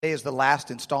Today is the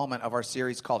last installment of our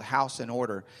series called House in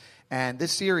Order. And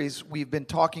this series, we've been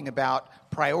talking about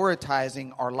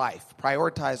prioritizing our life,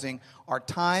 prioritizing our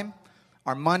time,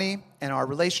 our money, and our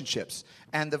relationships.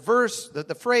 And the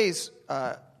phrase,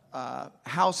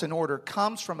 house in order,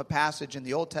 comes from a passage in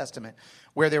the Old Testament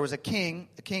where there was a king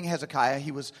Hezekiah.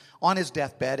 He was on his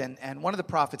deathbed, and one of the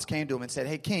prophets came to him and said,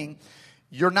 "Hey, king,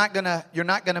 you're not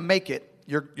gonna make it.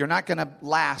 You're not going to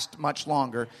last much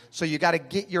longer, so you got to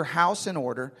get your house in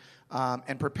order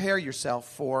and prepare yourself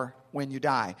for when you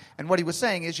die." And what he was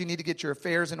saying is you need to get your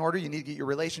affairs in order, you need to get your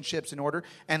relationships in order,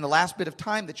 and the last bit of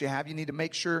time that you have, you need to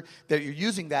make sure that you're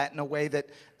using that in a way that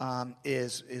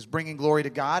is bringing glory to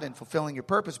God and fulfilling your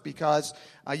purpose, because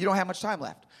you don't have much time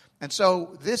left. And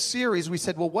so this series, we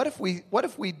said, well, what if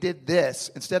we did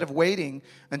this instead of waiting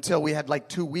until we had like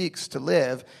 2 weeks to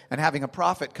live and having a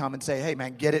prophet come and say, "Hey,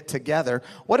 man, get it together."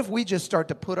 What if we just start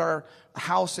to put our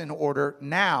house in order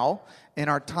now in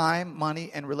our time, money,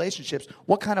 and relationships?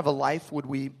 What kind of a life would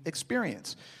we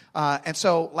experience? And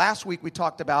so last week we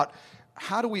talked about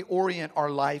how do we orient our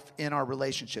life in our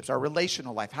relationships, our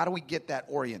relational life? How do we get that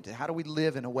oriented? How do we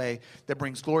live in a way that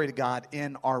brings glory to God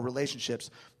in our relationships?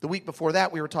 The week before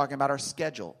that, we were talking about our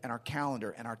schedule and our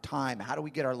calendar and our time. How do we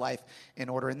get our life in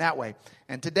order in that way?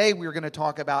 And today we're going to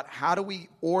talk about how do we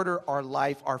order our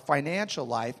life, our financial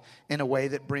life, in a way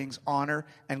that brings honor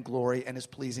and glory and is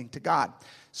pleasing to God.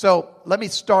 So let me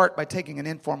start by taking an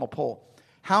informal poll.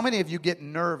 How many of you get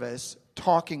nervous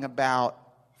talking about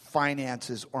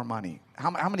finances or money?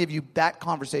 How many of you, that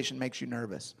conversation makes you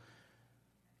nervous?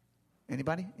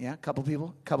 Anybody? Yeah, a couple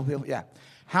people, yeah.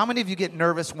 How many of you get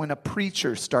nervous when a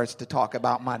preacher starts to talk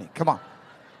about money? Come on.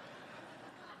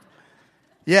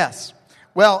 Yes.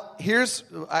 Well,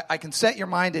 I can set your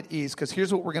mind at ease, because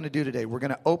here's what we're going to do today. We're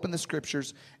going to open the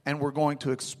scriptures and we're going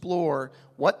to explore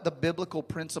what the biblical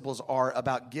principles are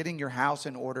about getting your house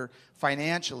in order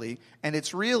financially. And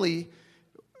it's really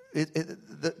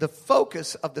the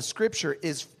focus of the scripture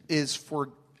is for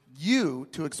you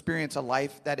to experience a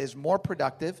life that is more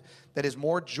productive, that is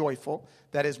more joyful,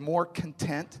 that is more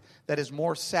content, that is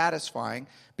more satisfying.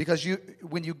 Because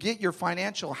when you get your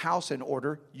financial house in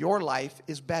order, your life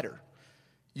is better.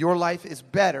 Your life is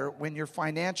better when your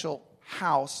financial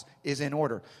house is in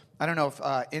order. I don't know if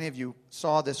any of you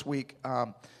saw this week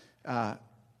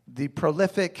the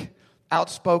prolific,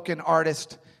 outspoken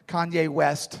artist Kanye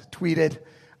West tweeted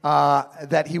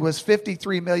that he was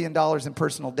 $53 million in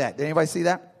personal debt. Did anybody see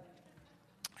that?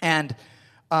 And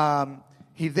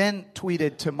he then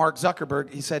tweeted to Mark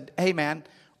Zuckerberg. He said, "Hey, man,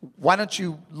 why don't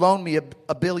you loan me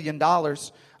 $1 billion,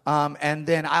 and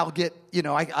then I'll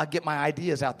get my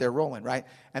ideas out there rolling, right?"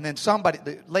 And then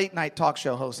the late night talk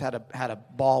show host had a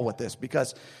ball with this,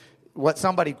 because what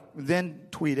somebody then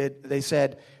tweeted, they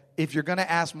said, "If you're going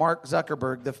to ask Mark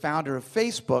Zuckerberg, the founder of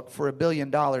Facebook, for $1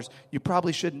 billion, you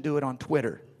probably shouldn't do it on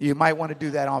Twitter. You might want to do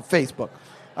that on Facebook."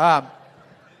 That's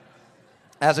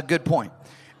a good point.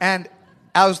 And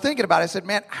I was thinking about it. I said,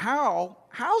 man,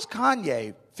 how's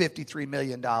Kanye $53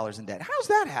 million in debt? How's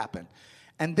that happen?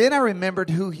 And then I remembered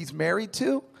who he's married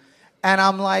to. And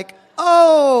I'm like,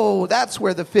 oh, that's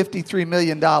where the $53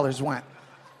 million went.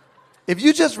 If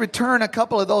you just return a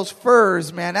couple of those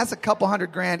furs, man, that's a couple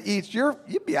 $100,000 each.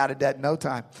 You'd be out of debt in no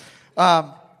time.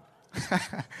 I'm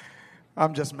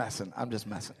just messing.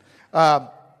 A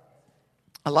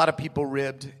lot of people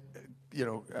ribbed,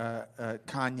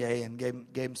 Kanye and gave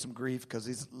him some grief because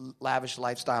he's lavish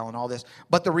lifestyle and all this.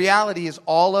 But the reality is,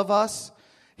 all of us,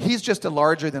 he's just a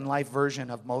larger than life version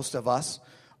of most of us.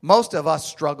 Most of us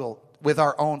struggle with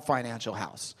our own financial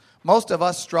house. Most of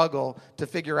us struggle to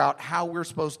figure out how we're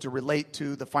supposed to relate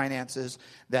to the finances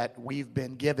that we've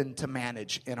been given to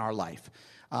manage in our life.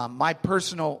 My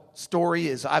personal story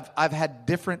is I've had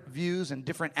different views and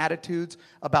different attitudes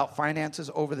about finances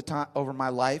over my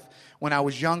life. When I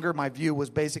was younger, my view was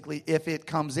basically, if it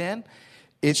comes in,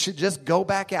 it should just go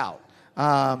back out.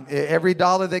 Every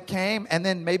dollar that came, and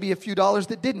then maybe a few dollars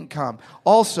that didn't come,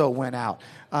 also went out.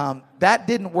 That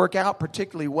didn't work out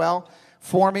particularly well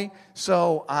for me.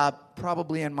 So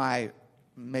probably in my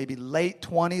maybe late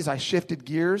 20s, I shifted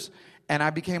gears, and I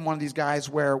became one of these guys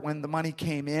where when the money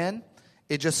came in,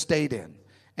 it just stayed in.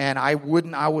 And I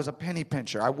was a penny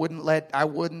pincher. I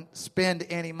wouldn't spend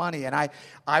any money. And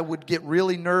I would get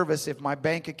really nervous if my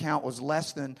bank account was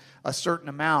less than a certain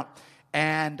amount.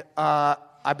 And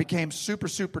I became super,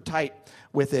 super tight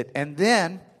with it. And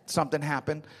then something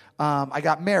happened. I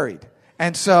got married.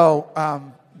 And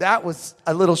so that was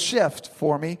a little shift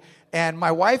for me. And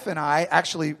my wife and I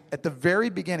actually, at the very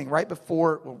beginning, right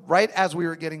as we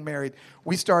were getting married,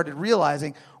 we started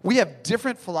realizing we have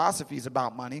different philosophies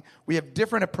about money. We have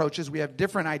different approaches. We have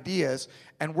different ideas.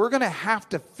 And we're going to have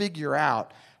to figure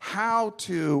out how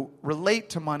to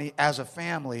relate to money as a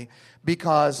family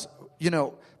because,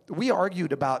 we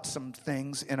argued about some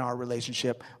things in our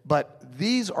relationship, but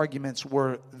these arguments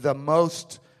were the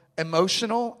most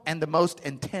emotional and the most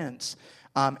intense.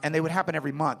 And they would happen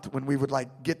every month when we would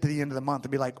get to the end of the month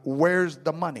and be like, where's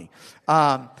the money?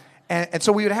 And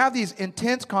so we would have these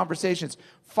intense conversations.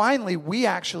 Finally, we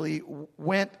actually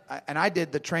went, and I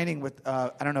did the training with,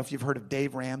 I don't know if you've heard of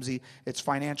Dave Ramsey. It's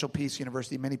Financial Peace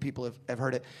University. Many people have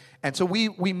heard it. And so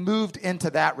we moved into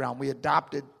that realm. We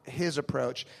adopted his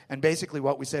approach. And basically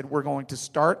what we said, we're going to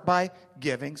start by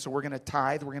giving. So we're going to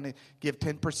tithe. We're going to give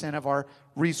 10% of our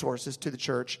resources to the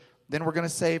church. Then we're going to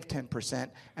save 10%,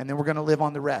 and then we're going to live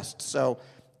on the rest. So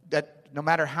that no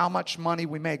matter how much money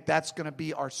we make, that's going to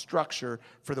be our structure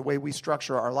for the way we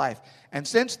structure our life. And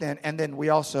since then, we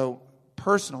also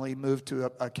personally moved to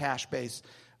a cash base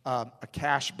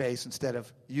instead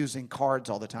of using cards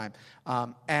all the time.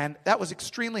 And that was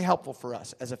extremely helpful for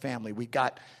us as a family. We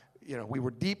got, we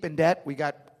were deep in debt. We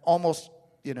got almost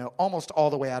all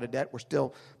the way out of debt. We're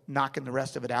still knocking the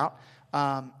rest of it out.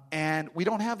 And we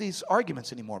don't have these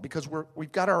arguments anymore because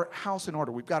we've got our house in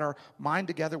order. We've got our mind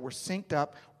together. We're synced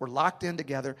up. We're locked in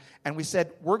together. And we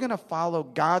said, we're going to follow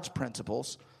God's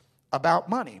principles about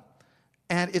money.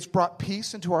 And it's brought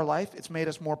peace into our life. It's made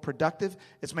us more productive.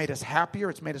 It's made us happier.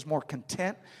 It's made us more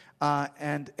content.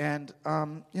 And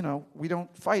we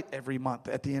don't fight every month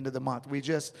at the end of the month. We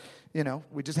just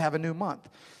have a new month.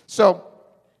 So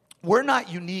we're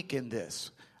not unique in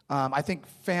this. I think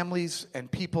families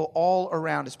and people all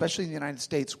around, especially in the United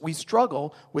States, we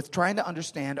struggle with trying to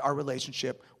understand our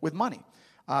relationship with money.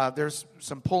 There's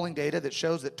some polling data that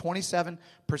shows that 27%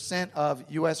 of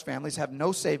U.S. families have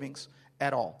no savings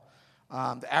at all.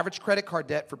 The average credit card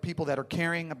debt for people that are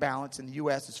carrying a balance in the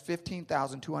U.S. is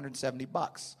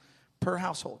 $15,270 per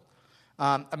household.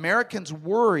 Americans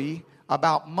worry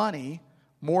about money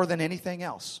more than anything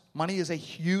else. Money is a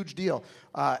huge deal.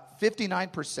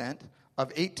 59%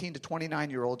 of 18 to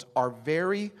 29-year-olds are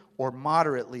very or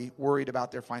moderately worried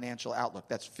about their financial outlook.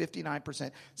 That's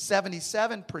 59%.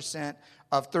 77%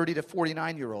 of 30 to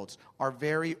 49-year-olds are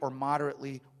very or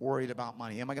moderately worried about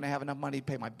money. Am I going to have enough money to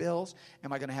pay my bills?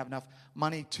 Am I going to have enough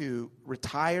money to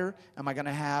retire? Am I going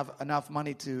to have enough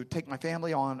money to take my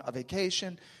family on a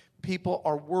vacation? People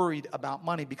are worried about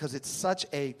money because it's such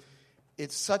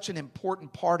an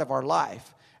important part of our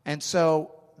life. And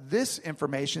so this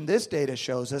information, this data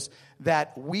shows us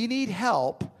that we need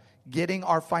help getting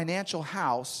our financial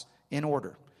house in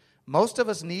order. Most of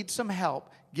us need some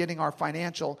help getting our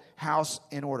financial house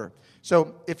in order.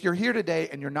 So if you're here today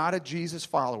and you're not a Jesus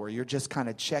follower, you're just kind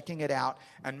of checking it out,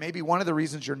 and maybe one of the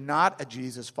reasons you're not a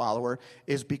Jesus follower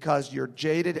is because you're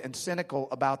jaded and cynical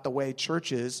about the way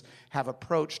churches have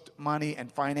approached money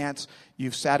and finance.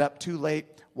 You've sat up too late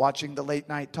watching the late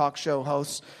night talk show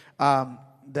hosts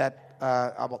that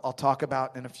I'll talk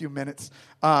about in a few minutes.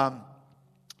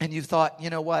 And you thought,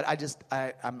 you know what?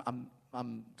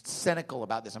 I'm cynical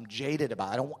about this. I'm jaded about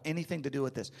it. I don't want anything to do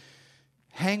with this.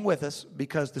 Hang with us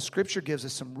because the Scripture gives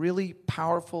us some really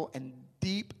powerful and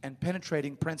deep and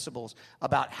penetrating principles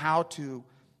about how to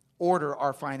order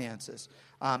our finances.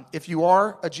 If you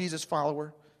are a Jesus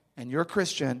follower and you're a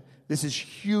Christian, this is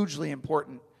hugely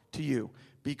important to you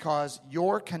because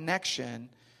your connection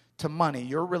to money,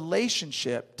 your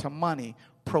relationship to money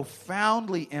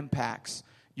profoundly impacts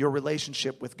your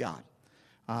relationship with God.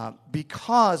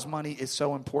 Because money is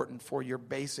so important for your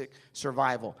basic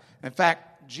survival. In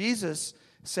fact, Jesus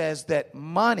says that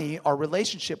money, our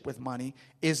relationship with money,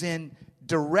 is in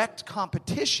direct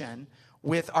competition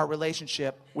with our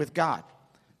relationship with God.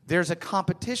 There's a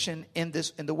competition in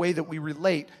the way that we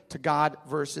relate to God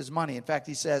versus money. In fact,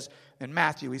 he says in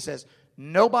Matthew,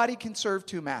 nobody can serve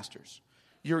two masters.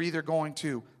 You're either going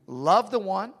to love the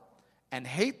one and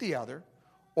hate the other,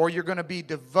 or you're going to be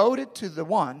devoted to the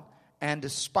one and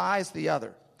despise the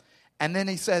other. And then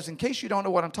he says, in case you don't know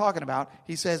what I'm talking about,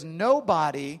 he says,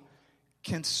 nobody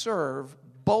can serve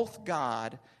both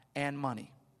God and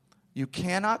money. You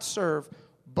cannot serve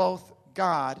both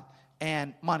God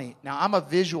and money. Now, I'm a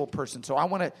visual person, so I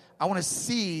want to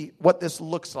see what this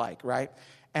looks like, right?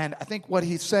 And I think what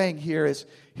he's saying here is,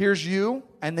 here's you,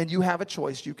 and then you have a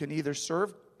choice. You can either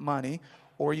serve money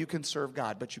or you can serve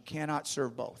God, but you cannot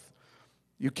serve both.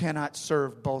 You cannot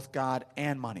serve both God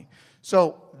and money.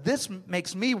 So this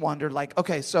makes me wonder,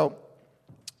 okay, so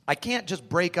I can't just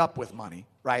break up with money,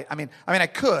 right? I mean, I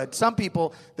could. Some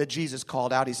people that Jesus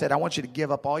called out, he said, I want you to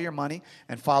give up all your money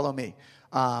and follow me.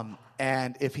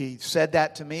 And if he said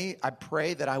that to me, I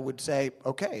pray that I would say,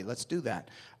 okay, let's do that.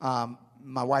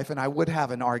 My wife and I would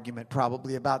have an argument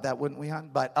probably about that, wouldn't we,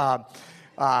 hon? But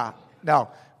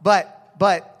no.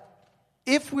 But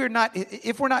if we're not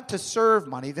to serve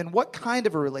money, then what kind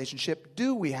of a relationship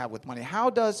do we have with money? How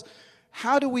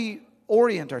do we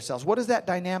orient ourselves? What does that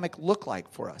dynamic look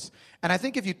like for us? And I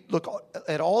think if you look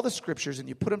at all the scriptures and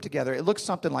you put them together, it looks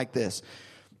something like this.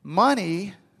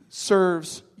 Money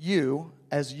serves you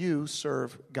as you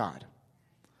serve God.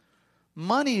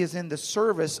 Money is in the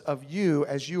service of you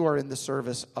as you are in the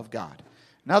service of God.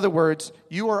 In other words,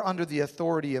 you are under the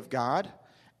authority of God,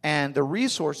 and the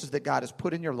resources that God has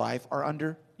put in your life are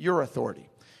under your authority.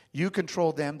 You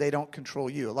control them, they don't control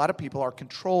you. A lot of people are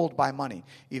controlled by money,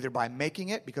 either by making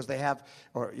it because they have,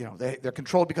 or they're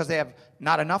controlled because they have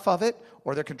not enough of it,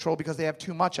 or they're controlled because they have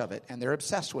too much of it, and they're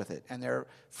obsessed with it, and they're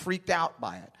freaked out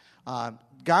by it.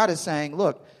 God is saying,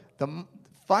 look, the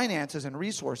finances and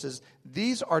resources,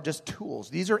 these are just tools.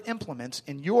 These are implements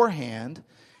in your hand,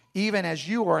 even as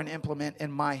you are an implement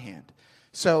in my hand.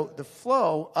 So the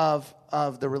flow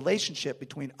of the relationship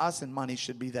between us and money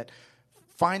should be that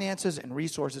finances and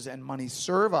resources and money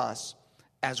serve us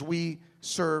as we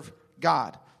serve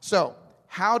God. So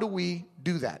how do we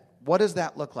do that? What does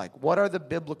that look like? What are the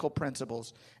biblical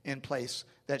principles in place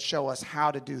that show us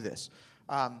how to do this?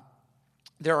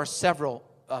 There are several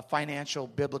financial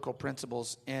biblical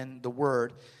principles in the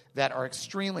Word that are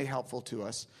extremely helpful to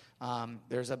us.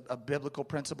 There's a biblical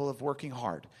principle of working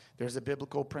hard. There's a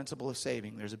biblical principle of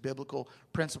saving. There's a biblical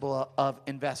principle of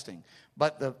investing.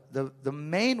 But the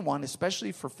main one,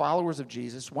 especially for followers of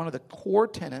Jesus, one of the core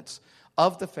tenets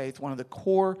of the faith, one of the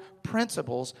core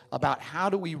principles about how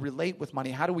do we relate with money,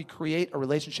 how do we create a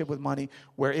relationship with money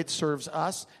where it serves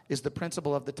us, is the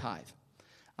principle of the tithe.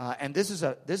 And this is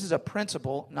a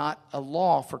principle, not a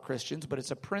law for Christians, but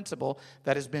it's a principle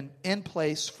that has been in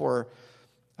place for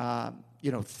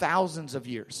thousands of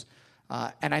years.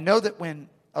 And I know that when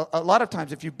a lot of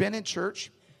times, if you've been in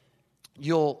church,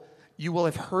 you will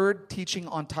have heard teaching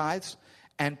on tithes,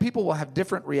 and people will have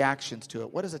different reactions to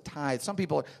it. What is a tithe? Some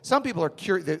people are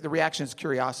curious. The reaction is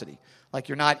curiosity. Like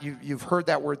you've heard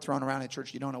that word thrown around in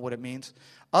church, you don't know what it means.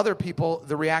 Other people,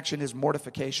 the reaction is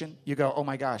mortification. You go, oh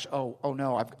my gosh, oh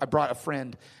no, I brought a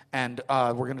friend, and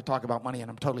we're going to talk about money, and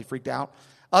I'm totally freaked out.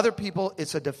 Other people,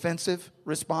 it's a defensive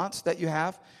response that you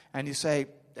have, and you say,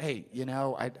 hey,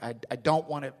 I don't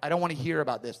want to hear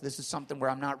about this. This is something where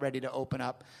I'm not ready to open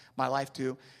up my life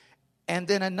to. And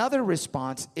then another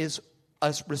response is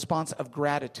a response of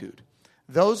gratitude.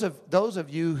 Those of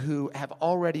you who have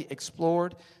already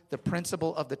explored the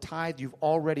principle of the tithe, you've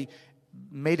already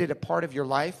made it a part of your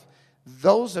life.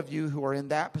 Those of you who are in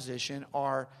that position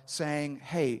are saying,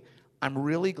 hey, I'm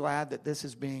really glad that this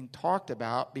is being talked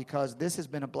about because this has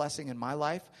been a blessing in my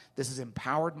life. This has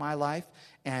empowered my life,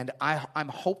 and I'm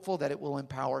hopeful that it will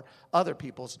empower other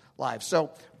people's lives.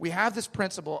 So we have this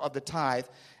principle of the tithe.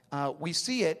 We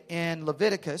see it in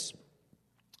Leviticus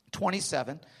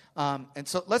 27. And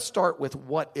so let's start with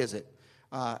what is it?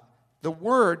 The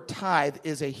word tithe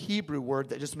is a Hebrew word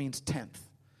that just means tenth.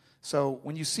 So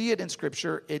when you see it in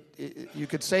Scripture, you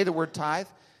could say the word tithe,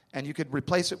 and you could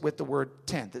replace it with the word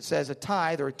tenth. It says a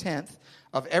tithe or a tenth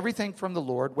of everything from the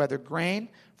Lord, whether grain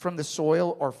from the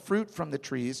soil or fruit from the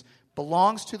trees,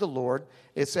 belongs to the Lord.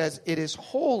 It says it is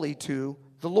holy to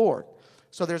the Lord.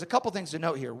 So there's a couple things to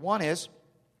note here. One is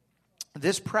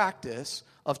this practice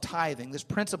of tithing, this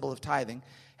principle of tithing,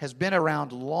 has been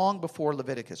around long before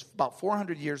Leviticus. About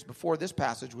 400 years before this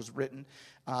passage was written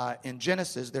in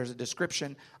Genesis, there's a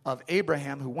description of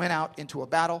Abraham who went out into a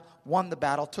battle, won the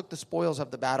battle, took the spoils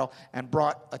of the battle, and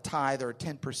brought a tithe or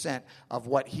 10% of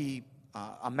what he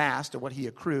amassed or what he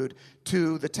accrued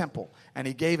to the temple. And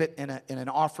he gave it in an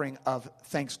offering of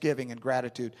thanksgiving and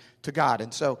gratitude to God.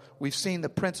 And so we've seen the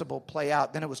principle play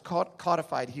out. Then it was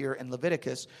codified here in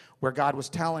Leviticus, where God was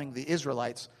telling the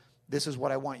Israelites, this is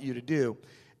what I want you to do.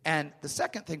 And the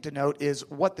second thing to note is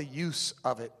what the use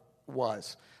of it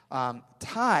was.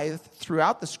 Tithe,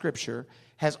 throughout the Scripture,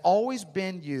 has always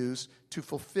been used to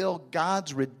fulfill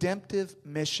God's redemptive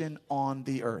mission on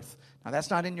the earth. Now,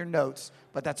 that's not in your notes,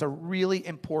 but that's a really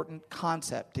important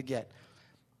concept to get.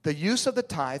 The use of the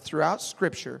tithe throughout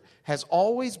Scripture has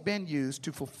always been used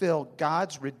to fulfill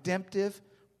God's redemptive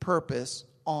purpose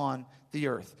on the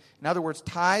earth. In other words,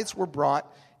 tithes were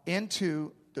brought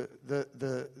into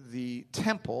the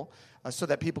temple so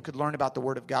that people could learn about the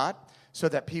Word of God, so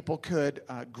that people could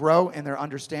grow in their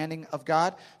understanding of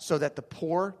God, so that the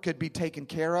poor could be taken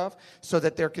care of, so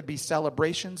that there could be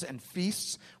celebrations and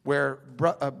feasts where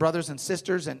brothers and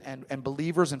sisters and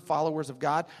believers and followers of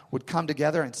God would come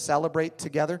together and celebrate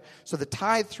together. So the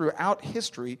tithe throughout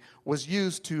history was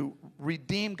used to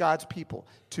redeem God's people,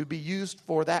 to be used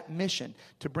for that mission,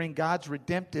 to bring God's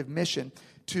redemptive mission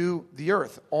to the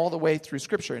earth all the way through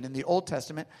Scripture. And in the Old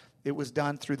Testament, it was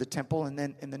done through the temple, and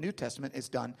then in the New Testament, it's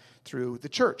done through the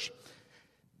church.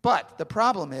 But the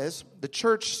problem is the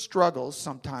church struggles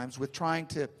sometimes with trying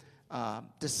to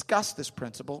discuss this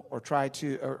principle or trying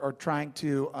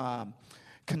to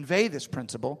convey this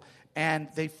principle, and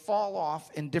they fall off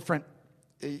in different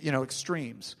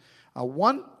extremes.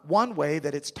 One way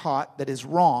that it's taught that is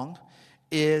wrong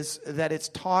is that it's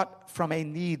taught from a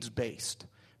needs-based.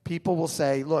 People will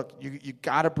say, look, you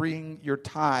got to bring your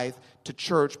tithe to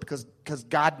church because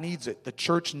God needs it. The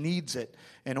church needs it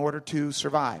in order to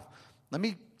survive. Let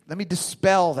me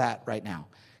dispel that right now.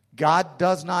 God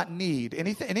does not need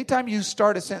anything. Anytime you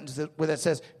start a sentence that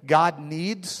says God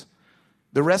needs,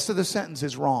 the rest of the sentence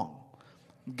is wrong.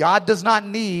 God does not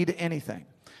need anything.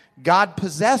 God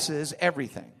possesses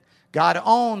everything. God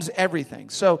owns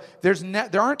everything. So there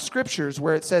aren't scriptures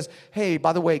where it says, hey,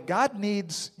 by the way, God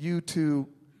needs you to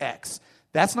X.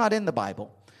 That's not in the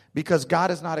Bible because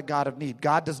God is not a God of need.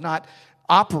 God does not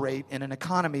operate in an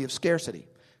economy of scarcity.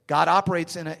 God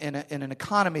operates in an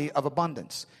economy of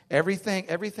abundance.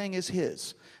 Everything is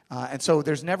His. And so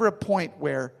there's never a point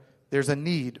where there's a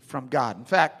need from God. In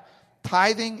fact,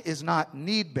 tithing is not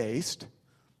need-based.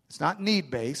 It's not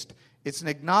need-based. It's an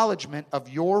acknowledgement of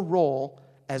your role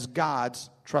as God's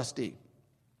trustee.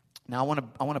 Now,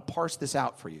 I want to parse this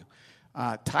out for you.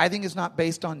 Tithing is not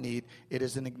based on need. It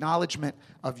is an acknowledgement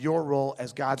of your role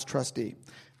as God's trustee.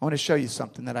 I want to show you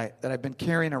something that I've been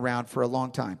carrying around for a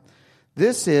long time.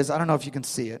 This is, I don't know if you can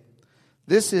see it.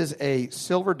 This is a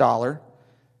silver dollar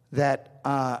that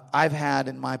I've had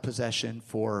in my possession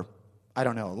for, I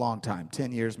don't know, a long time.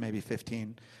 10 years, maybe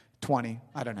 15, 20,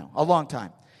 I don't know, a long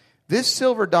time. This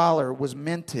silver dollar was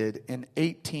minted in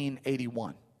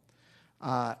 1881.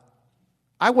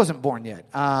 I wasn't born yet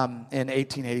in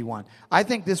 1881. I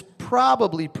think this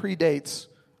probably predates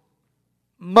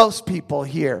most people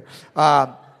here.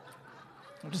 I'm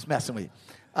just messing with you.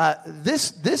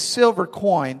 This silver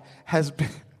coin has been...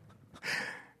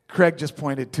 Craig just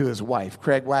pointed to his wife.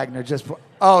 Craig Wagner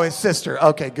his sister.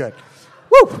 Okay, good.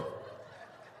 Woo!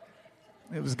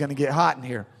 It was going to get hot in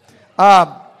here.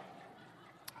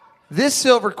 This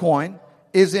silver coin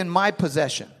is in my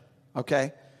possession,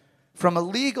 okay? From a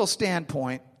legal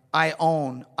standpoint, I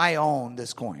own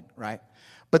this coin, right?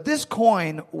 But this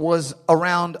coin was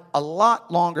around a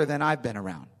lot longer than I've been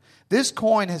around. This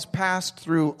coin has passed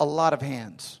through a lot of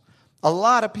hands. A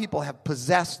lot of people have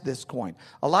possessed this coin.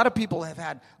 A lot of people have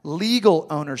had legal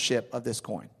ownership of this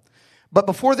coin. But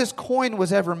before this coin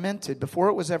was ever minted, before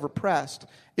it was ever pressed,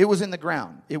 it was in the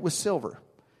ground. It was silver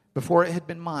before it had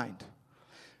been mined.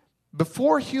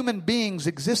 Before human beings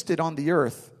existed on the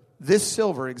earth, this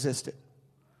silver existed.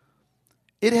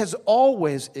 It has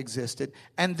always existed,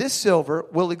 and this silver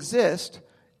will exist.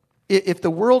 If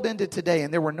the world ended today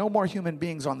and there were no more human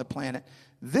beings on the planet,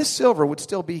 this silver would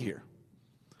still be here.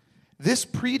 This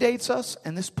predates us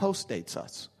and this postdates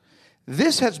us.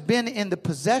 This has been in the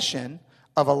possession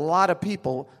of a lot of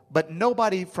people, but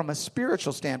nobody from a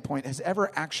spiritual standpoint has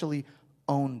ever actually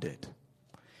owned it.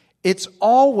 It's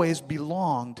always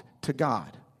belonged to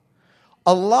God.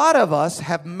 A lot of us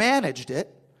have managed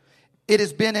it. It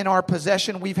has been in our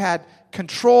possession. We've had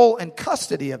control and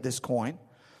custody of this coin,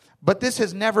 but this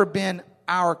has never been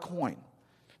our coin.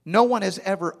 No one has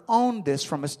ever owned this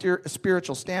from a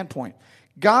spiritual standpoint.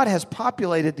 God has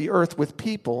populated the earth with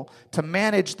people to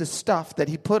manage the stuff that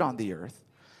He put on the earth,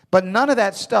 but none of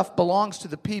that stuff belongs to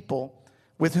the people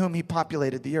with whom He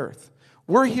populated the earth.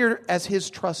 We're here as His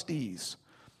trustees,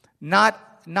 not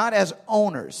as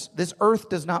owners. This earth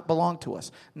does not belong to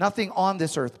us. Nothing on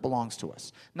this earth belongs to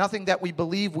us. Nothing that we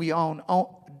believe we own,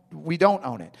 we don't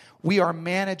own it. We are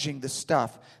managing the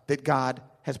stuff that God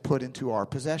has put into our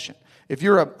possession. If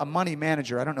you're a money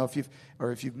manager, I don't know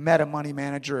if you've met a money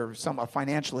manager or a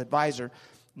financial advisor,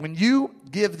 when you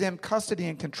give them custody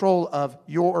and control of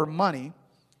your money,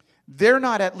 they're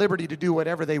not at liberty to do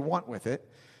whatever they want with it.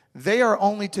 They are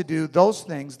only to do those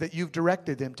things that you've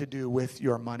directed them to do with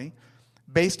your money,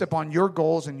 based upon your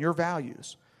goals and your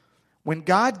values. When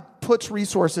God puts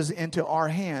resources into our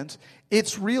hands,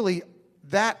 it's really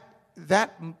that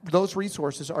those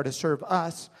resources are to serve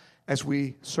us as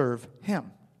we serve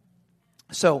Him.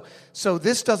 So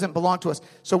this doesn't belong to us.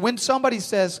 So when somebody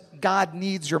says God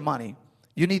needs your money,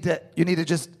 you need to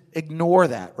just ignore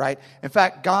that, right? In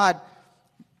fact, God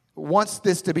wants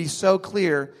this to be so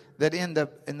clear that in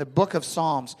the book of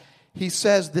Psalms, he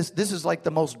says this is like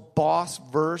the most boss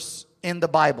verse in the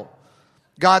Bible.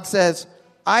 God says,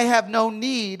 I have no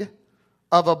need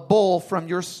of a bull from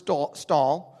your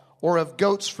stall or of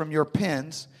goats from your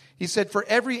pens. He said, for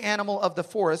every animal of the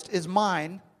forest is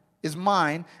mine,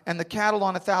 and the cattle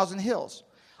on 1,000 hills.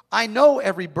 I know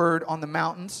every bird on the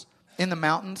mountains, and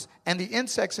the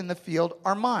insects in the field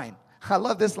are mine. I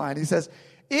love this line. He says,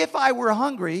 if I were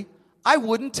hungry, I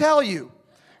wouldn't tell you,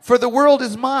 for the world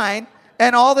is mine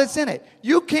and all that's in it.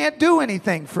 You can't do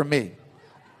anything for me.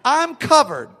 I'm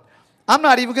covered. I'm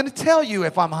not even going to tell you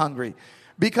if I'm hungry,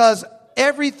 because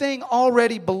everything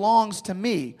already belongs to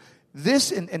me.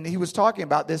 This, and he was talking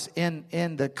about this in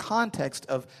the context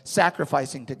of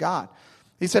sacrificing to God.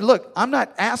 He said, look, I'm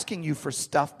not asking you for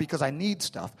stuff because I need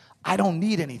stuff. I don't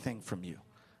need anything from you.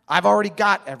 I've already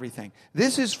got everything.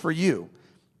 This is for you.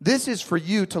 This is for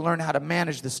you to learn how to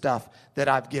manage the stuff that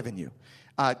I've given you.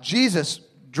 Jesus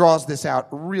draws this out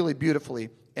really beautifully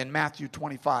in Matthew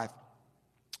 25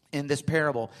 in this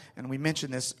parable. And we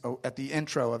mentioned this at the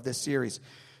intro of this series.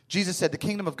 Jesus said the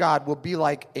kingdom of God will be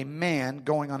like a man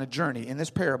going on a journey. In this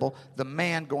parable, the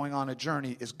man going on a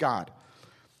journey is God.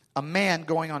 A man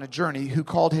going on a journey who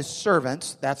called his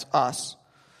servants, that's us,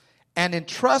 and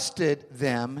entrusted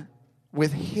them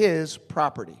with his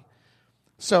property.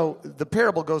 So the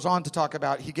parable goes on to talk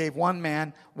about he gave one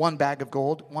man 1 bag of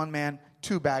gold, one man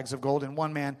 2 bags of gold, and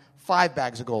one man 5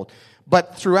 bags of gold.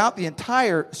 But throughout the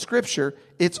entire scripture,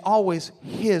 it's always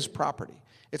his property.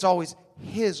 It's always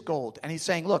his gold. And he's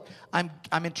saying, look, I'm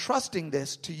entrusting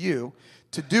this to you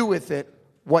to do with it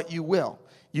what you will.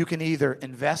 You can either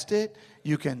invest it,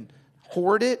 you can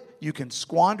hoard it, you can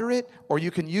squander it, or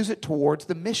you can use it towards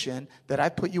the mission that I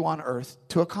put you on earth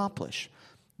to accomplish.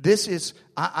 This is,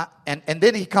 and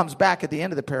then he comes back at the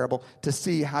end of the parable to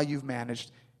see how you've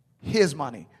managed his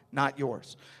money, not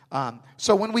yours.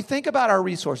 So when we think about our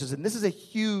resources, and this is a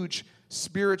huge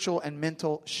spiritual and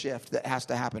mental shift that has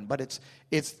to happen, but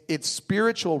it's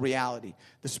spiritual reality.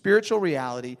 The spiritual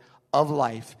reality of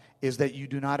life is that you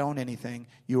do not own anything.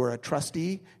 You are a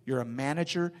trustee, you're a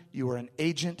manager, you are an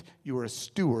agent, you are a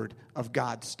steward of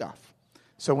God's stuff.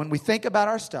 So when we think about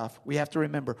our stuff, we have to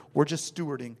remember we're just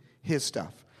stewarding his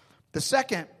stuff. The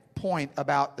second point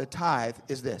about the tithe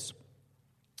is this.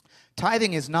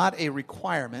 Tithing is not a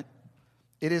requirement.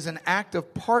 It is an act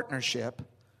of partnership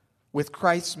with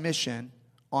Christ's mission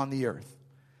on the earth.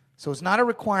 So it's not a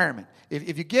requirement.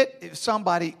 If you get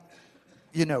somebody,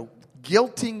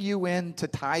 guilting you into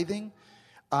tithing,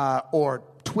 or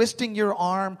twisting your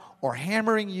arm, or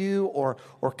hammering you, or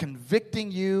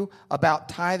convicting you about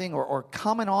tithing, or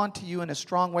coming on to you in a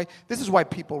strong way, this is why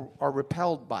people are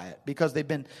repelled by it, because they've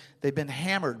been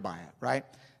hammered by it, right?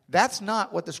 That's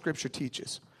not what the Scripture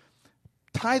teaches.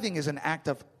 Tithing is an act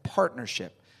of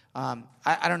partnership.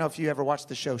 I don't know if you ever watched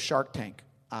the show Shark Tank.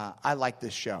 I like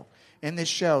this show. In this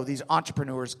show, these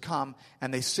entrepreneurs come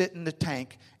and they sit in the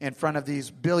tank in front of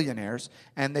these billionaires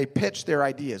and they pitch their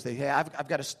ideas. They say, I've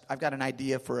got an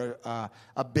idea for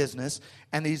a business,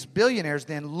 and these billionaires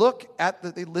then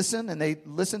they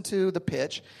listen to the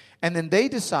pitch, and then they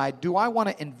decide, do I want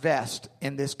to invest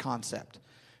in this concept?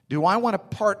 Do I want to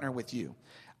partner with you?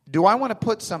 Do I want to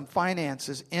put some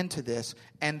finances into this,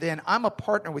 and then I'm a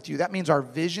partner with you? That means our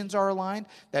visions are aligned.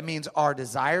 That means our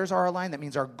desires are aligned. That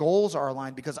means our goals are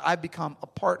aligned, because I've become a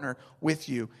partner with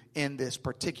you in this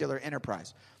particular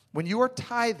enterprise. When you are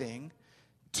tithing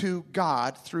to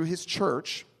God through his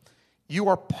church, you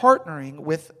are partnering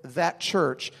with that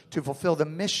church to fulfill the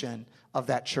mission of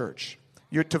that church.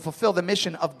 You're to fulfill the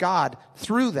mission of God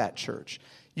through that church.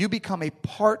 You become a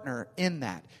partner in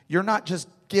that. You're not just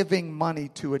giving money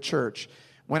to a church.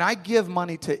 When I give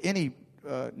money to any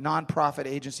nonprofit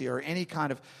agency or any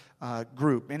kind of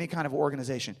group, any kind of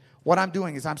organization, what I'm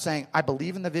doing is I'm saying, I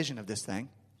believe in the vision of this thing,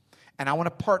 and I want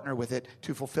to partner with it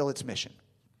to fulfill its mission.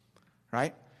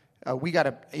 Right? We got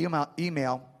an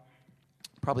email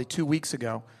probably 2 weeks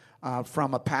ago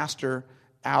from a pastor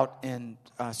out in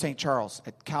St. Charles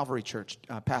at Calvary Church,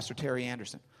 Pastor Terry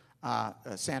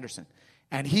Sanderson.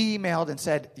 And he emailed and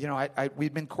said,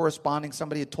 we'd been corresponding.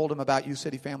 Somebody had told him about U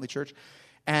City Family Church.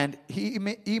 And he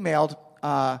emailed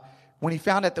when he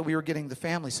found out that we were getting the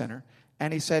family center.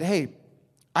 And he said, hey,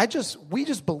 we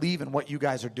just believe in what you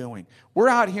guys are doing. We're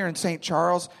out here in St.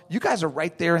 Charles. You guys are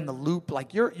right there in the loop.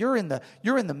 Like you're in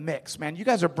the mix, man. You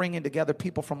guys are bringing together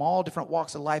people from all different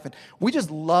walks of life. And we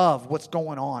just love what's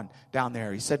going on down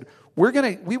there. He said,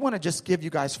 we want to just give you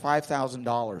guys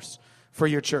 $5,000 for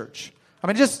your church. I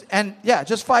mean, just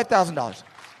 $5,000.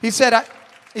 He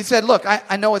said, look,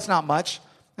 I know it's not much.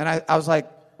 And I was like,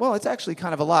 well, it's actually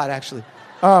kind of a lot, actually.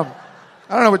 I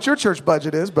don't know what your church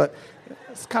budget is, but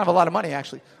it's kind of a lot of money,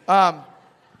 actually. But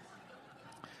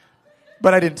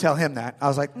I didn't tell him that. I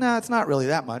was like, no, it's not really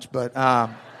that much, but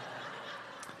no,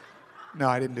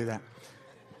 I didn't do that.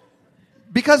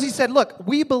 Because he said, look,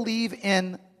 we believe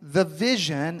in the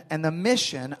vision and the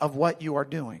mission of what you are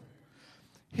doing.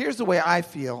 Here's the way I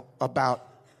feel about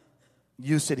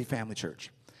U City Family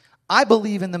Church. I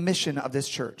believe in the mission of this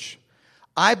church.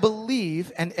 I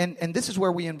believe, and this is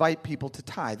where we invite people to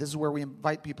tithe. This is where we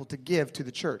invite people to give to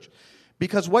the church.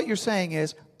 Because what you're saying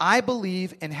is, I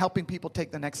believe in helping people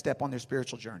take the next step on their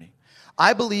spiritual journey.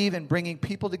 I believe in bringing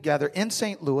people together in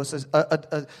St. Louis,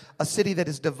 a city that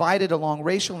is divided along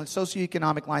racial and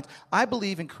socioeconomic lines. I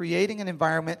believe in creating an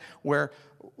environment where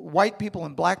white people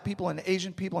and black people and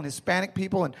Asian people and Hispanic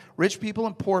people and rich people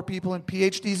and poor people and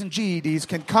PhDs and GEDs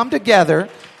can come together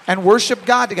and worship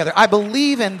God together. I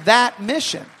believe in that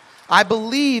mission. I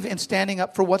believe in standing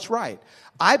up for what's right.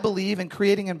 I believe in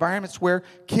creating environments where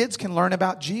kids can learn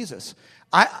about Jesus.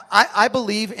 I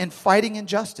believe in fighting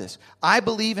injustice. I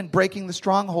believe in breaking the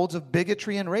strongholds of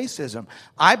bigotry and racism.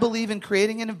 I believe in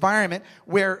creating an environment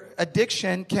where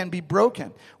addiction can be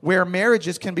broken, where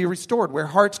marriages can be restored, where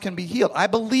hearts can be healed. I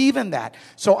believe in that.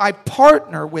 So I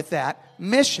partner with that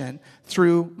mission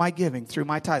through my giving, through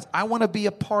my tithes. I want to be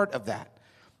a part of that.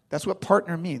 That's what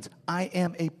partner means. I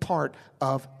am a part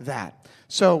of that.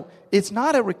 So it's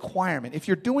not a requirement. If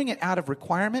you're doing it out of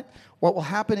requirement, what will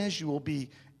happen is you will be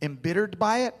embittered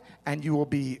by it, and you will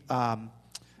be,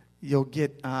 you'll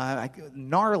get,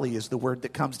 gnarly is the word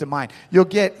that comes to mind. You'll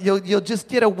just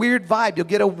get a weird vibe. You'll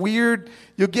get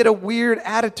a weird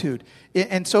attitude.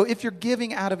 And so if you're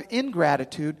giving out of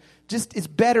ingratitude, just it's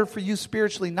better for you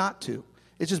spiritually not to.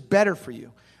 It's just better for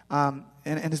you. And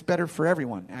it's better for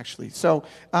everyone, actually. So,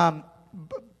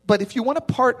 but if you want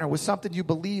to partner with something you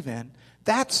believe in,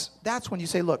 that's when you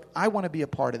say, look, I want to be a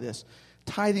part of this.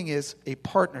 Tithing is a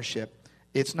partnership.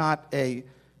 It's not a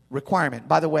requirement.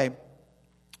 By the way,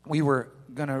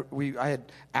 I had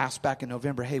asked back in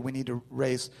November, hey, we need to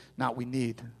raise, let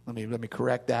me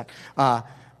correct that.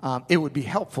 It would be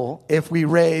helpful if we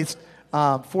raised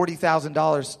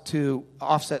 $40,000 to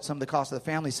offset some of the cost of the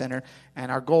family center, and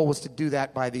our goal was to do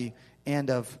that by the end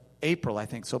of April, I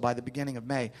think, so by the beginning of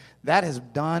May. That has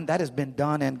been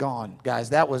done and gone, guys.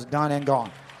 That was done and gone.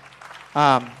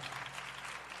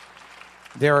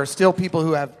 There are still people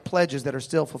who have pledges that are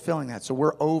still fulfilling that, so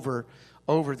we're over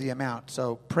the amount.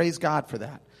 So praise God for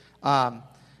that.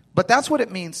 But that's what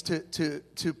it means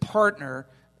to partner.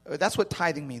 That's what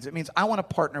tithing means. It means I want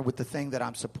to partner with the thing that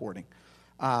I'm supporting.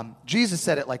 Jesus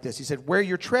said it like this. He said, where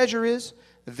your treasure is,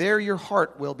 there your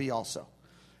heart will be also.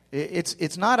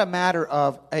 It's not a matter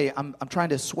of, hey, I'm trying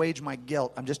to assuage my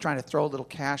guilt. I'm just trying to throw a little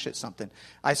cash at something.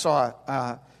 I saw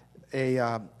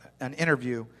an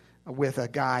interview with a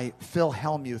guy, Phil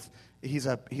Hellmuth. He's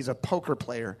a poker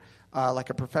player, like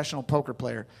a professional poker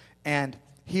player, and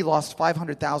he lost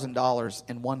 $500,000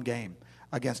 in one game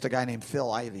against a guy named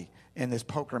Phil Ivey in this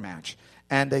poker match.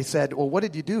 And they said, well, what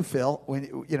did you do, Phil,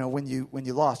 when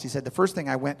you lost? He said, the first thing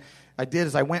I did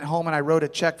is I went home and I wrote a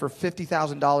check for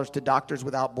 $50,000 to Doctors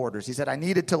Without Borders. He said, I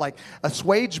needed to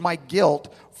assuage my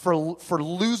guilt for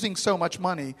losing so much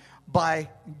money by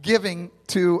giving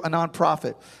to a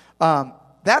nonprofit.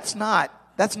 That's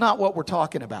not what we're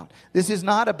talking about. This is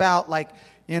not about I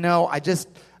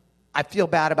feel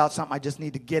bad about something. I just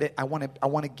need to get it. I want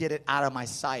to get it out of my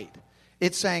sight.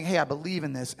 It's saying, hey, I believe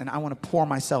in this, and I want to pour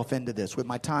myself into this with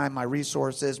my time, my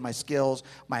resources, my skills,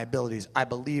 my abilities. I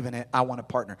believe in it. I want to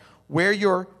partner. Where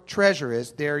your treasure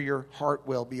is, there your heart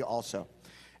will be also.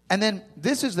 And then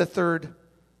this is the third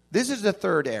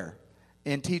error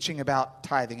in teaching about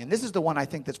tithing. And this is the one I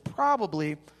think that's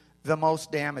probably the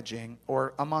most damaging,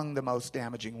 or among the most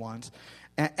damaging ones.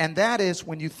 And that is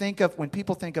when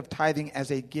people think of tithing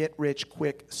as a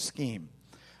get-rich-quick scheme.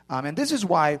 And this is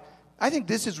why, I think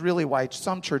this is really why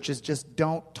some churches just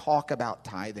don't talk about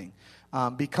tithing,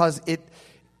 because it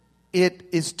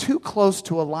is too close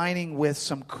to aligning with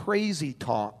some crazy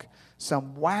talk,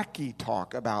 some wacky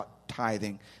talk about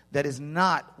tithing that is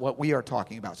not what we are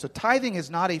talking about. So tithing is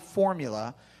not a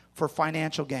formula for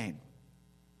financial gain,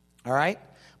 all right?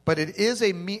 But it is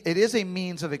a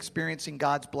means of experiencing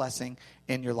God's blessing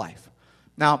in your life.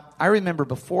 Now, I remember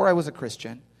before I was a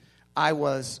Christian, I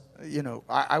would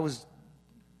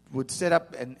sit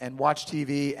up and watch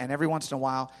TV, and every once in a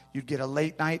while, you'd get a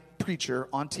late-night preacher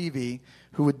on TV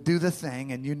who would do the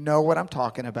thing, and you know what I'm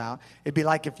talking about. It'd be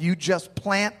like if you just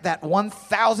plant that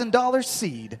 $1,000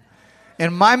 seed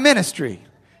in my ministry,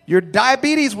 your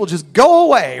diabetes will just go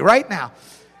away right now.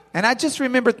 And I just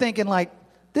remember thinking,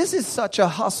 This is such a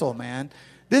hustle, man.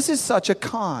 This is such a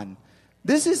con.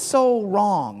 This is so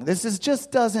wrong. This is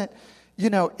just doesn't,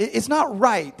 it's not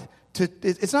right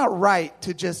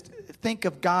to just think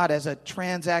of God as a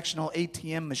transactional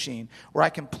ATM machine where I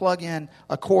can plug in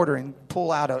a quarter and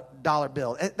pull out a dollar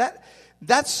bill.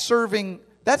 That's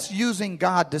using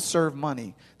God to serve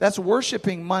money. That's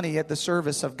worshiping money at the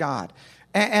service of God.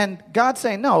 And God's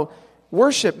saying, no,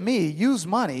 worship me, use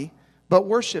money, but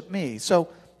worship me. So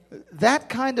that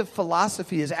kind of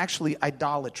philosophy is actually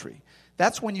idolatry.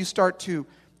 That's when you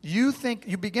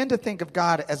begin to think of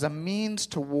God as a means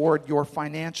toward your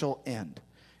financial end.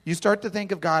 You start to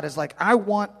think of God as like, I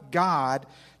want God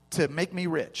to make me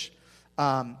rich.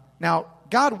 Now,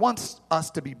 God wants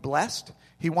us to be blessed.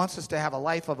 He wants us to have a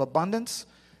life of abundance.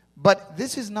 But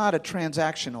this is not a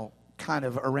transactional kind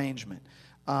of arrangement.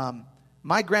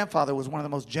 My grandfather was one of the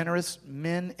most generous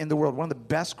men in the world, one of the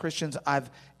best Christians I've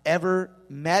ever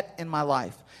met in my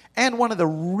life, and one of the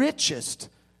richest,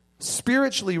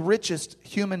 spiritually richest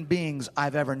human beings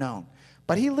I've ever known.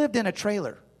 But he lived in a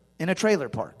trailer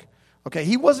park. Okay,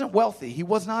 he wasn't wealthy. He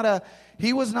was not a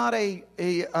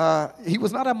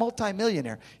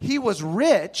multimillionaire. He was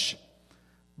rich,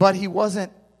 but he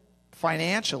wasn't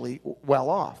financially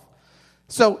well off.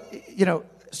 So,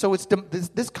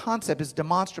 this concept is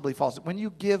demonstrably false. When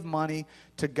you give money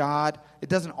to God, it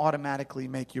doesn't automatically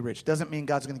make you rich. It doesn't mean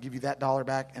God's going to give you that dollar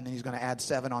back and then he's going to add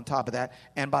 7 on top of that.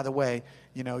 And by the way,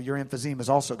 your emphysema is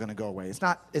also going to go away. It's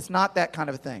not that kind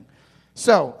of a thing.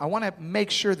 So I want to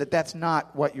make sure that that's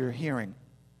not what you're hearing.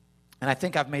 And I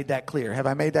think I've made that clear. Have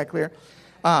I made that clear?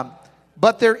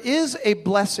 But there is a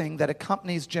blessing that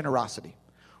accompanies generosity.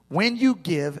 When you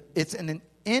give, it's an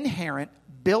inherent,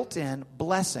 built-in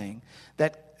blessing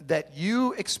that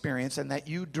you experience and that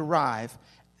you derive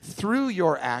through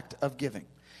your act of giving.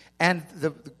 And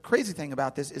the crazy thing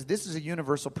about this is a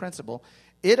universal principle.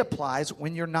 It applies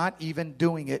when you're not even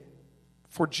doing it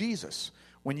for Jesus.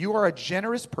 When you are a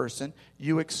generous person,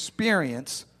 you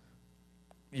experience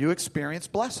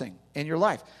blessing in your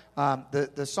life.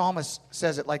 The psalmist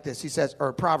says it like this. He says,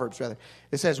 or Proverbs rather.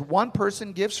 It says, one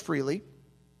person gives freely,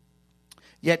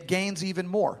 yet gains even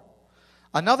more.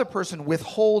 Another person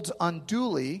withholds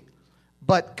unduly,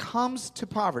 but comes to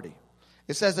poverty.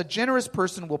 It says, a generous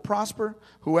person will prosper.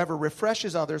 Whoever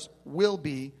refreshes others will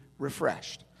be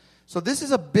refreshed. So this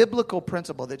is a biblical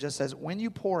principle that just says, when you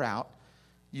pour out,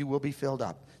 you will be filled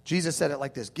up. Jesus said it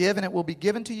like this: give and it will be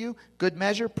given to you. Good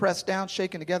measure, pressed down,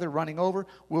 shaken together, running over,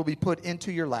 will be put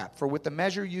into your lap. For with the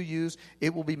measure you use,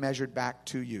 it will be measured back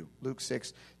to you. Luke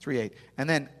 6:3-8. And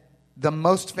then the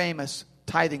most famous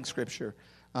tithing scripture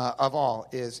of all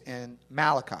is in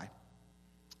Malachi.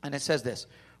 And it says this: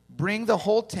 bring the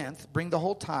whole tithe,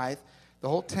 the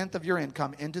whole tenth of your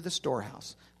income into the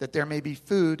storehouse, that there may be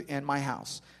food in my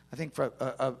house. I think for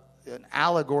an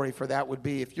allegory for that would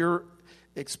be, if you're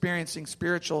experiencing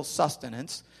spiritual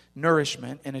sustenance,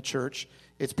 nourishment in a church,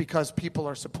 it's because people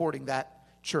are supporting that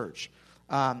church.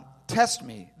 Test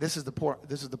me. This is the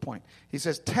point. He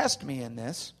says, test me in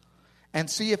this, and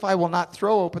see if I will not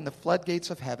throw open the floodgates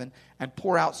of heaven and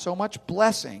pour out so much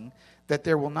blessing that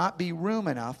there will not be room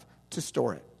enough to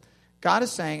store it. God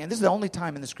is saying, and this is the only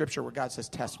time in the scripture where God says,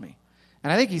 test me.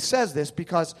 And I think he says this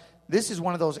because this is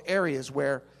one of those areas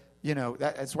where,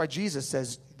 that's why Jesus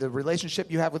says the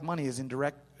relationship you have with money is in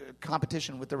direct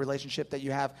competition with the relationship that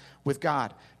you have with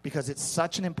God, because it's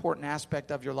such an important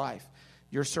aspect of your life.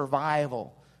 Your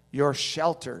survival, your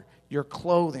shelter, your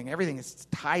clothing, everything is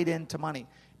tied into money.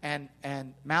 And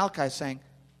Malachi is saying,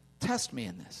 test me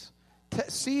in this.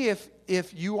 See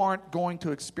if you aren't going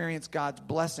to experience God's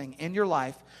blessing in your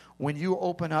life when you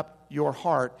open up your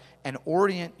heart and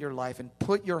orient your life and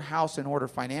put your house in order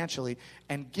financially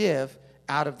and give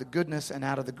out of the goodness and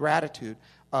out of the gratitude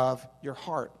of your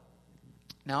heart.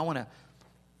 Now I want to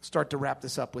start to wrap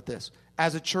this up with this.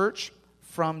 As a church,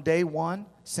 from day one,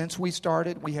 since we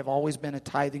started, we have always been a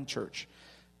tithing church.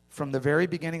 From the very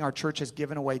beginning, our church has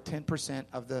given away 10%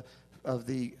 of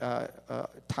the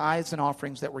tithes and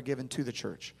offerings that were given to the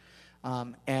church.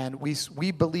 And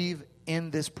we believe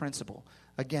in this principle.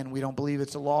 Again, we don't believe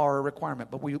it's a law or a requirement,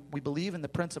 but we believe in the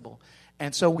principle.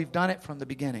 And so we've done it from the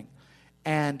beginning.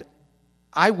 And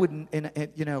I would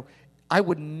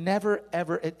never,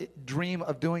 ever dream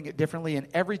of doing it differently. And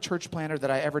every church planter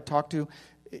that I ever talk to,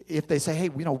 if they say, hey,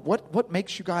 what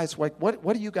makes you guys, like, what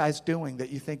are you guys doing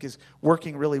that you think is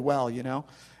working really well,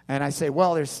 And I say,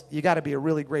 well, you got to be a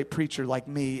really great preacher like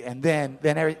me, and then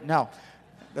no,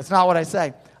 that's not what I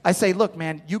say. I say, look,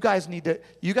 man, you guys need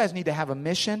to have a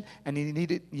mission, and you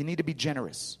need to be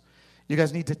generous. You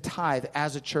guys need to tithe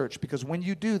as a church, because when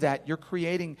you do that, you're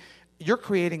creating you're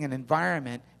creating an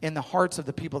environment in the hearts of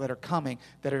the people that are coming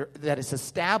that is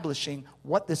establishing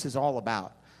what this is all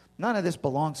about. None of this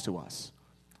belongs to us.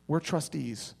 We're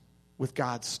trustees with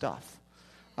God's stuff.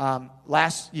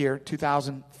 Last year,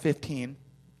 2015,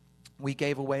 we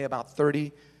gave away about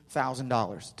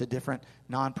 $30,000 to different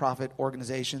nonprofit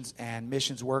organizations and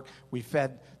missions work. We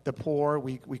fed the poor.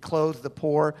 We clothed the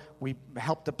poor. We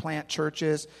helped to plant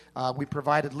churches. We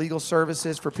provided legal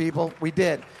services for people. We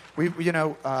did.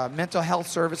 Mental health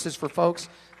services for folks,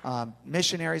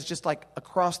 missionaries, just like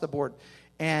across the board.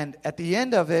 And at the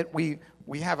end of it, we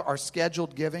have our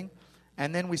scheduled giving.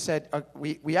 And then we said,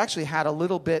 we actually had a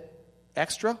little bit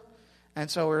extra. And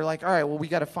so we were like, all right, well, we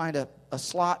got to find a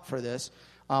slot for this.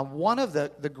 One of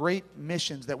the great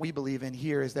missions that we believe in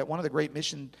here is that one of the great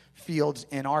mission fields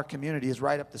in our community is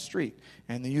right up the street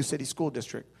in the U City School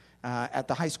District at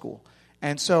the high school.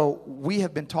 And so we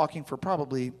have been talking for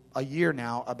probably a year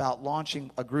now about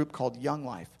launching a group called Young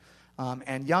Life.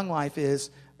 And Young Life is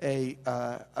a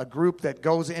group that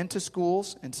goes into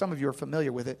schools, and some of you are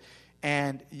familiar with it,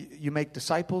 and you make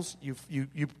disciples.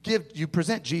 You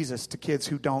present Jesus to kids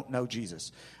who don't know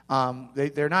Jesus.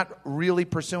 They're not really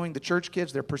pursuing the church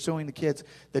kids. They're pursuing the kids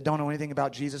that don't know anything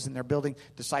about Jesus, and they're building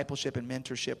discipleship and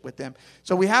mentorship with them.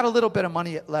 So we had a little bit of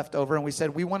money left over, and we said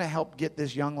we want to help get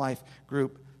this Young Life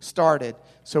group started.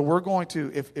 So we're going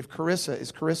to, is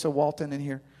Carissa Walton in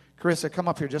here? Carissa, come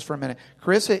up here just for a minute.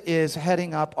 Carissa is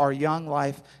heading up our Young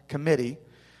Life committee.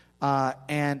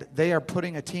 And they are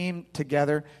putting a team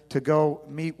together to go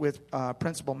meet with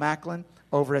Principal Macklin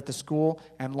over at the school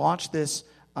and launch this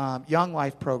Young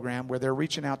Life program where they're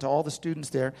reaching out to all the students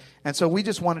there. And so we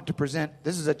just wanted to present,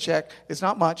 this is a check. It's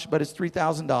not much, but it's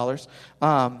 $3,000.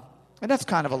 And that's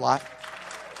kind of a lot.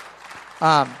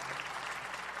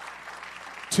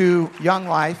 To Young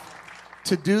Life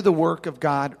to do the work of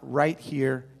God right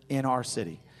here in our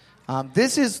city.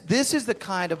 This is the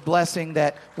kind of blessing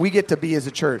that we get to be as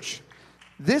a church.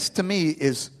 This to me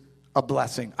is a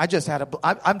blessing.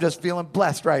 I'm just feeling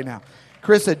blessed right now.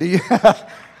 Carissa,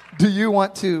 do you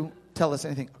want to tell us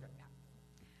anything?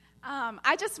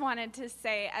 I just wanted to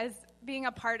say, as being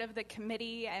a part of the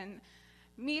committee and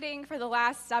meeting for the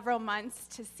last several months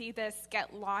to see this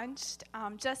get launched,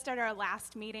 just at our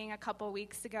last meeting a couple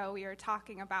weeks ago, we were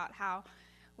talking about how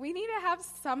we need to have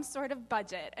some sort of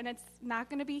budget, and it's not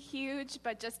going to be huge,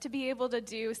 but just to be able to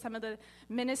do some of the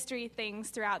ministry things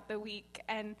throughout the week.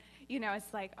 And,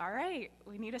 it's like, all right,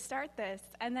 we need to start this.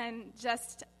 And then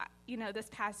just, this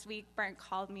past week, Brent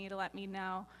called me to let me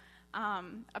know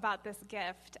about this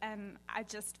gift, and I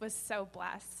just was so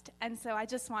blessed. And so I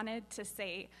just wanted to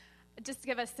say, just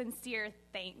give a sincere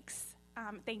thanks.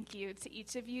 Thank you to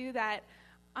each of you that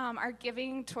are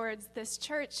giving towards this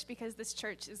church, because this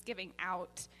church is giving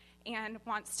out and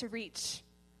wants to reach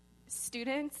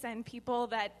students and people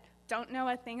that don't know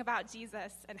a thing about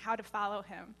Jesus and how to follow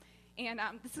him. And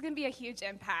this is going to be a huge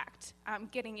impact,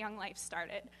 getting Young Life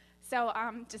started. So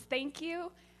just thank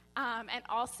you. And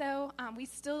also, we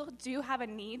still do have a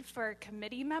need for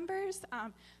committee members.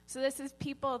 So this is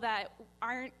people that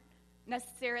aren't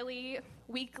necessarily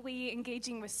weekly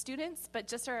engaging with students, but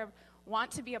just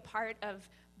want to be a part of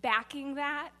backing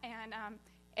that. And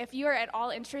if you are at all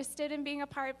interested in being a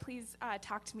part, please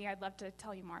talk to me. I'd love to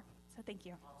tell you more. So thank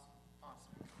you.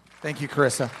 Awesome. Thank you,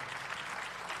 Carissa.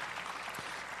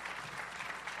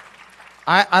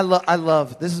 I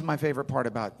love, this is my favorite part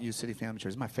about U City Family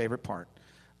Church. My favorite part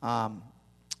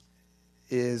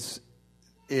is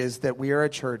that we are a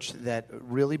church that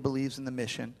really believes in the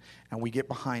mission, and we get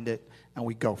behind it, and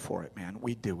we go for it, man.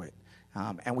 We do it.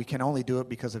 And we can only do it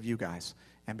because of you guys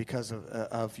and because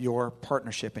of your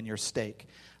partnership and your stake.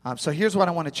 So here's what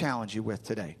I want to challenge you with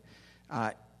today.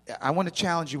 I want to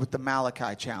challenge you with the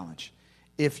Malachi challenge.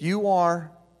 If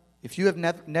you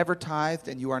have never tithed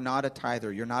and you are not a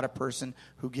tither, you're not a person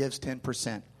who gives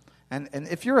 10%. And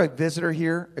if you're a visitor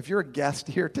here, if you're a guest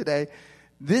here today,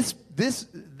 this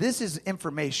is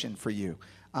information for you.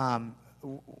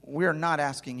 We're not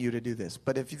asking you to do this.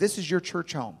 But if this is your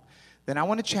church home, then I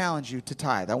want to challenge you to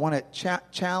tithe. I want to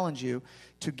challenge you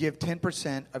to give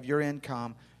 10% of your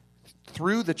income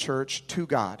through the church to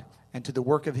God and to the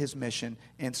work of his mission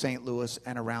in St. Louis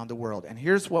and around the world. And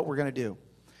here's what we're going to do.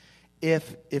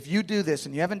 If you do this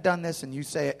and you haven't done this and you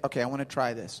say, okay, I want to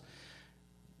try this,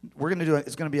 we're going to do it.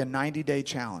 It's going to be a 90-day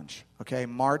challenge, okay,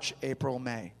 March, April,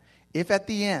 May. If at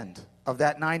the end of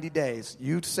that 90 days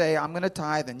you say, I'm going to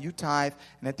tithe, and you tithe,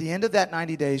 and at the end of that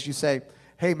 90 days you say,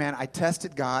 hey, man, I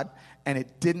tested God, and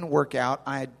it didn't work out.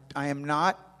 I'm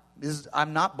not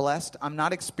blessed. I'm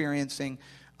not experiencing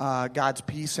God's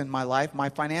peace in my life. My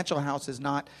financial house is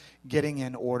not getting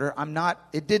in order.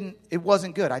 It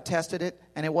wasn't good. I tested it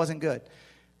and it wasn't good.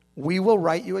 We will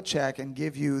write you a check and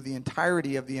give you the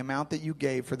entirety of the amount that you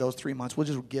gave for those 3 months. We'll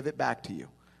just give it back to you.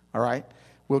 All right?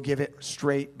 We'll give it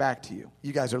straight back to you.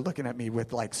 You guys are looking at me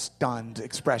with like stunned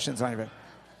expressions on your face.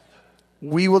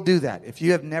 We will do that. If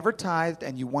you have never tithed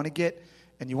and you want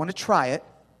to try it,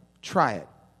 try it.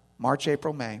 March,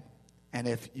 April, May. And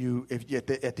if you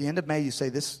at the end of May you say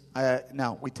this,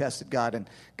 no, we tested God and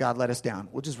God let us down.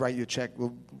 We'll just write you a check.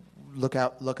 We'll look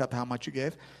up how much you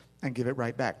gave and give it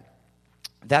right back.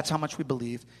 That's how much we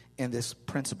believe in this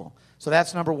principle. So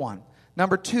that's number one.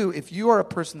 Number two, if you are a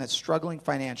person that's struggling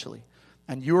financially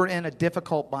and you're in a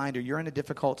difficult bind or you're in a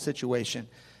difficult situation,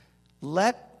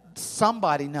 let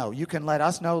somebody know. You can let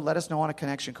us know. Let us know on a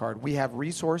connection card. We have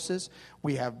resources.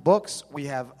 We have books.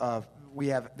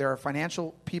 There are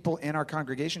financial people in our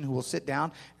congregation who will sit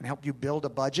down and help you build a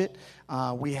budget.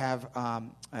 We have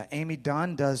Amy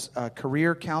Dunn does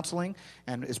career counseling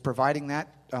and is providing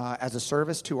that as a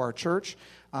service to our church.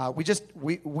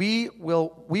 We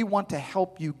want to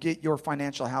help you get your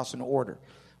financial house in order.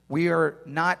 We are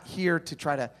not here to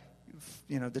try to,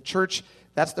 the church.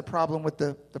 That's the problem with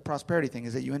the prosperity thing,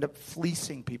 is that you end up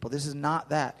fleecing people. This is not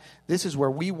that. This is where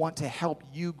we want to help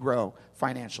you grow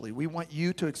financially. We want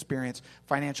you to experience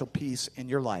financial peace in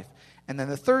your life. And then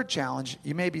the third challenge,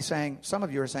 you may be saying, some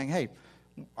of you are saying, hey,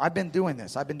 I've been doing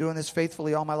this. I've been doing this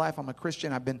faithfully all my life. I'm a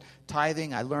Christian. I've been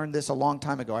tithing. I learned this a long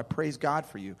time ago. I praise God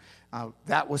for you.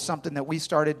 That was something that we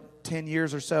started 10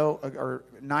 years or so, or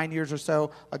 9 years or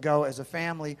so ago as a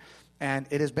family. And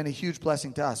it has been a huge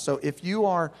blessing to us. So if you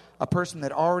are a person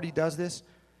that already does this,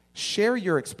 share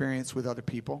your experience with other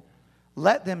people.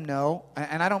 Let them know,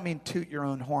 and I don't mean toot your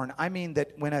own horn. I mean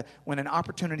that when an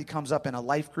opportunity comes up in a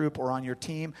life group or on your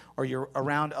team or you're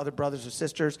around other brothers or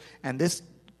sisters and this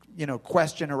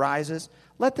question arises,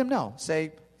 let them know.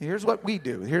 Say, here's what we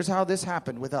do. Here's how this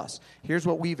happened with us. Here's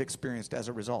what we've experienced as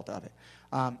a result of it.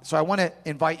 So I want to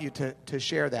invite you to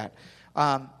share that.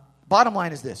 Bottom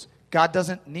line is this. God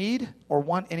doesn't need or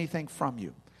want anything from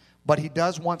you, but he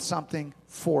does want something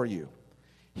for you.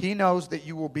 He knows that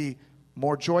you will be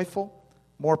more joyful,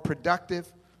 more productive,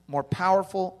 more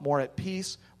powerful, more at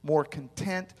peace, more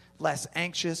content, less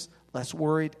anxious, less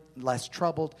worried, less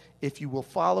troubled if you will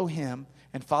follow him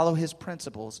and follow his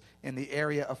principles in the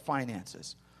area of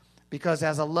finances. Because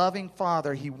as a loving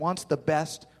father, he wants the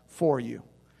best for you.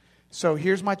 So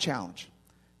here's my challenge.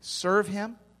 Serve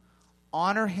him,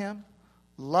 honor him,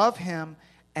 love him,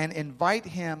 and invite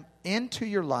him into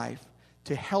your life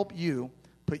to help you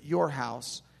put your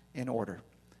house in order.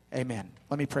 Amen.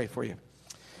 Let me pray for you.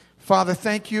 Father,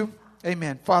 thank you.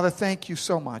 Amen. Father, thank you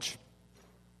so much.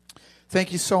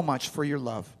 Thank you so much for your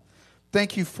love.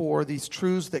 Thank you for these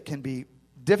truths that can be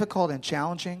difficult and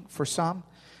challenging for some,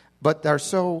 but they're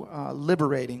so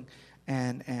liberating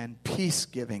and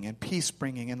peace-giving and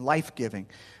peace-bringing and life-giving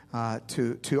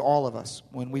to all of us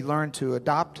when we learn to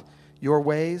adopt your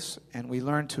ways, and we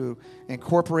learn to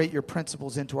incorporate your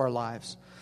principles into our lives.